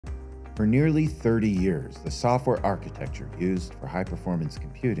For nearly 30 years, the software architecture used for high-performance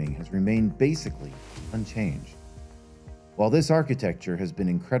computing has remained basically unchanged. While this architecture has been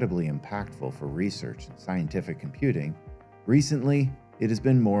incredibly impactful for research and scientific computing, recently it has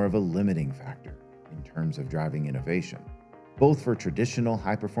been more of a limiting factor in terms of driving innovation, both for traditional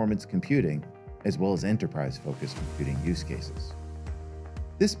high-performance computing as well as enterprise-focused computing use cases.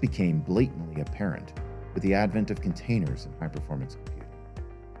 This became blatantly apparent with the advent of containers in high-performance computing.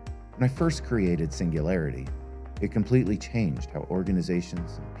 When I first created Singularity, it completely changed how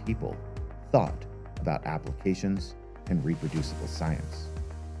organizations and people thought about applications and reproducible science.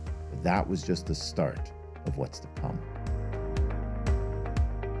 But that was just the start of what's to come.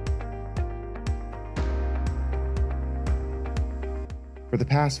 For the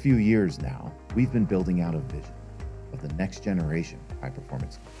past few years now, we've been building out a vision of the next generation of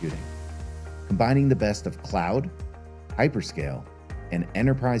high-performance computing, combining the best of cloud, hyperscale, and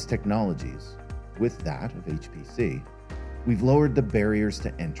enterprise technologies with that of HPC. We've lowered the barriers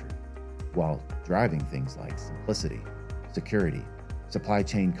to entry while driving things like simplicity, security, supply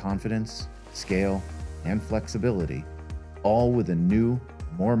chain confidence, scale, and flexibility, all with a new,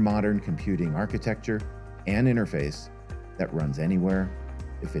 more modern computing architecture and interface that runs anywhere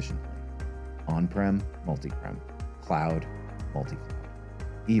efficiently. On-prem, multi-prem, cloud, multi-cloud,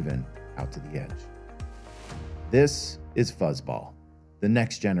 even out to the edge. This is Fuzzball, the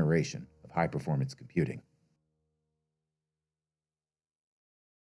next generation of high-performance computing.